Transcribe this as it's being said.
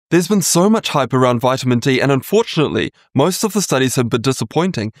There's been so much hype around vitamin D, and unfortunately, most of the studies have been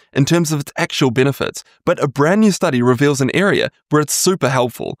disappointing in terms of its actual benefits, but a brand new study reveals an area where it's super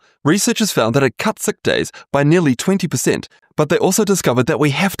helpful. Researchers found that it cut sick days by nearly 20%, but they also discovered that we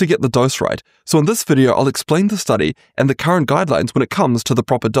have to get the dose right. So in this video, I'll explain the study and the current guidelines when it comes to the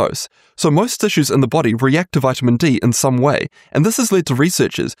proper dose. So most tissues in the body react to vitamin D in some way, and this has led to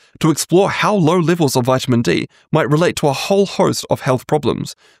researchers to explore how low levels of vitamin D might relate to a whole host of health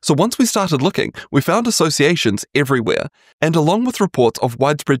problems. So once we started looking, we found associations everywhere, and along with reports of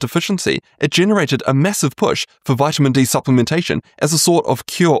widespread deficiency, it generated a massive push for vitamin D supplementation as a sort of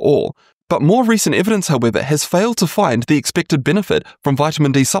cure-all. But more recent evidence, however, has failed to find the expected benefit from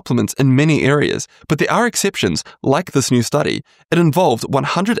vitamin D supplements in many areas, but there are exceptions, like this new study. It involved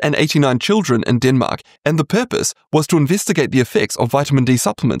 189 children in Denmark, and the purpose was to investigate the effects of vitamin D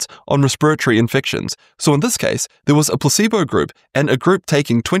supplements on respiratory infections. So in this case, there was a placebo group and a group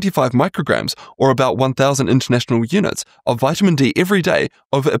taking 25 micrograms, or about 1,000 international units, of vitamin D every day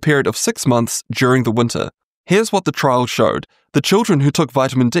over a period of 6 months during the winter. Here's what the trial showed. The children who took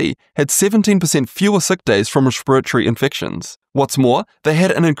vitamin D had 17% fewer sick days from respiratory infections. What's more, they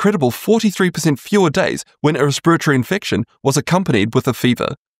had an incredible 43% fewer days when a respiratory infection was accompanied with a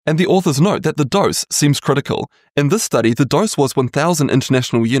fever. And the authors note that the dose seems critical. In this study, the dose was 1,000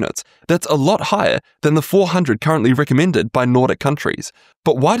 international units. That's a lot higher than the 400 currently recommended by Nordic countries.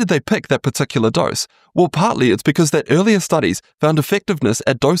 But why did they pick that particular dose? Well, partly it's because that earlier studies found effectiveness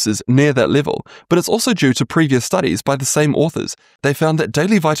at doses near that level, but it's also due to previous studies by the same authors. They found that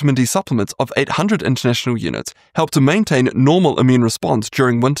daily vitamin D supplements of 800 international units helped to maintain normal immune response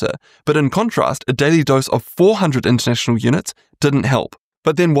during winter, but in contrast, a daily dose of 400 international units didn't help.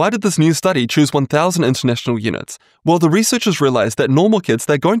 But then why did this new study choose 1,000 international units? Well, the researchers realized that normal kids,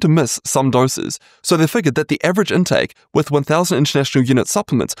 they're going to miss some doses, so they figured that the average intake with 1,000 international unit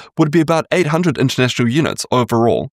supplements would be about 800 international units overall.